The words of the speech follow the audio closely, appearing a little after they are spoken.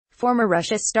Former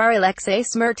Russia star Alexei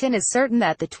Smertin is certain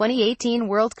that the 2018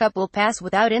 World Cup will pass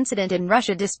without incident in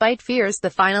Russia despite fears the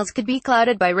finals could be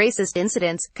clouded by racist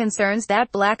incidents. Concerns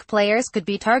that black players could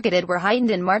be targeted were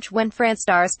heightened in March when France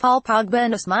stars Paul Pogba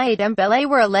and Ousmane Dembélé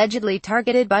were allegedly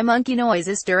targeted by monkey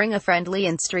noises during a friendly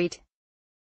in St.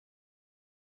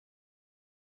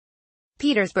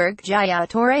 Petersburg. Yaya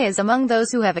Toure is among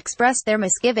those who have expressed their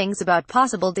misgivings about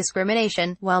possible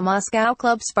discrimination, while Moscow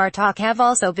club Spartak have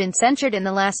also been censured in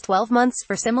the last 12 months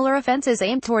for similar offences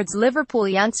aimed towards Liverpool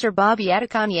youngster Bobby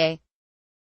Adekanye.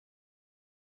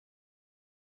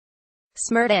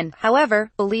 Smertin,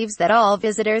 however, believes that all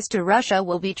visitors to Russia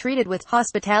will be treated with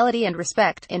hospitality and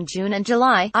respect. In June and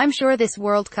July, I'm sure this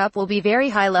World Cup will be very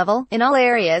high level, in all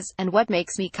areas, and what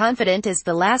makes me confident is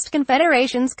the last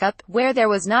Confederations Cup, where there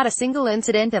was not a single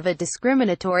incident of a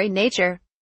discriminatory nature.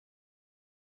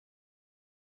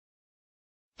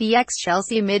 The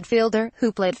ex-Chelsea midfielder,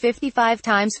 who played 55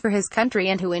 times for his country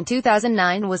and who in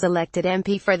 2009 was elected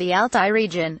MP for the Altai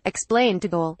region, explained to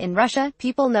Goal, "In Russia,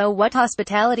 people know what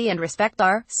hospitality and respect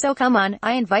are, so come on,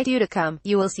 I invite you to come,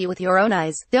 you will see with your own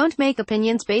eyes, don't make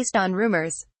opinions based on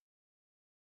rumors."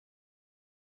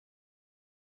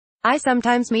 I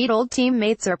sometimes meet old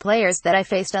teammates or players that I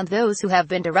faced, and those who have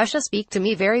been to Russia speak to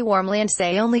me very warmly and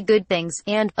say only good things,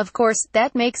 and, of course,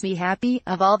 that makes me happy.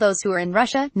 Of all those who are in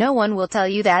Russia, no one will tell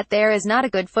you that there is not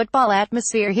a good football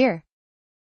atmosphere here.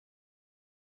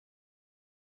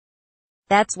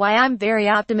 That's why I'm very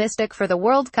optimistic for the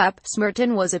World Cup.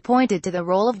 Smertin was appointed to the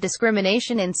role of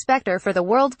discrimination inspector for the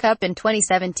World Cup in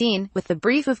 2017, with the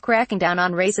brief of cracking down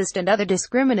on racist and other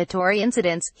discriminatory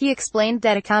incidents. He explained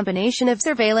that a combination of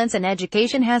surveillance and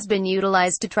education has been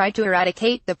utilized to try to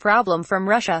eradicate the problem from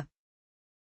Russia.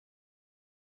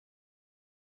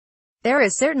 There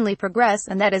is certainly progress,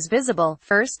 and that is visible.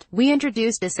 First, we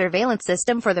introduced a surveillance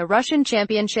system for the Russian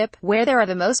Championship, where there are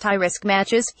the most high-risk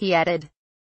matches, he added.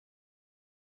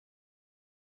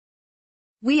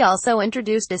 We also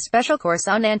introduced a special course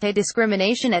on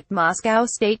anti-discrimination at Moscow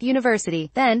State University.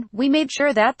 Then, we made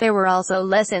sure that there were also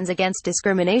lessons against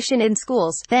discrimination in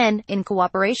schools. Then, in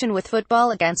cooperation with Football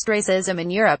Against Racism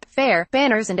in Europe, fair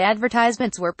banners and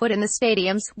advertisements were put in the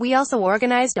stadiums. We also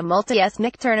organized a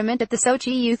multi-ethnic tournament at the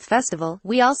Sochi Youth Festival.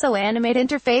 We also animate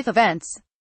interfaith events.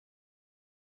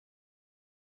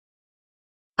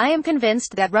 I am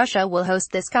convinced that Russia will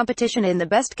host this competition in the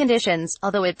best conditions.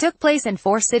 Although it took place in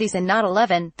 4 cities and not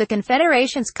 11, the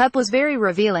Confederations Cup was very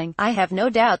revealing. I have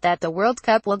no doubt that the World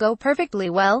Cup will go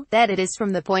perfectly well, that it is from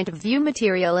the point of view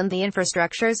material and the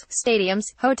infrastructures, stadiums,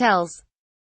 hotels,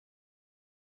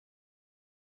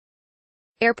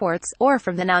 airports, or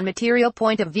from the non-material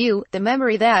point of view, the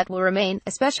memory that will remain,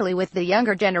 especially with the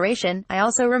younger generation. I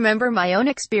also remember my own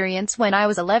experience when I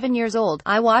was 11 years old.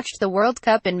 I watched the World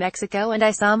Cup in Mexico and I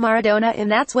saw Maradona,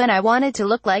 and that's when I wanted to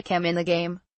look like him in the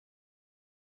game.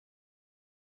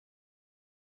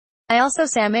 I also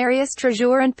saw Marius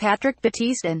Trezeguet and Patrick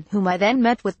Battiston, whom I then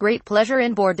met with great pleasure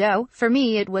in Bordeaux. For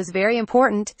me it was very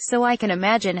important, so I can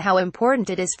imagine how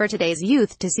important it is for today's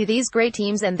youth to see these great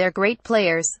teams and their great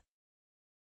players.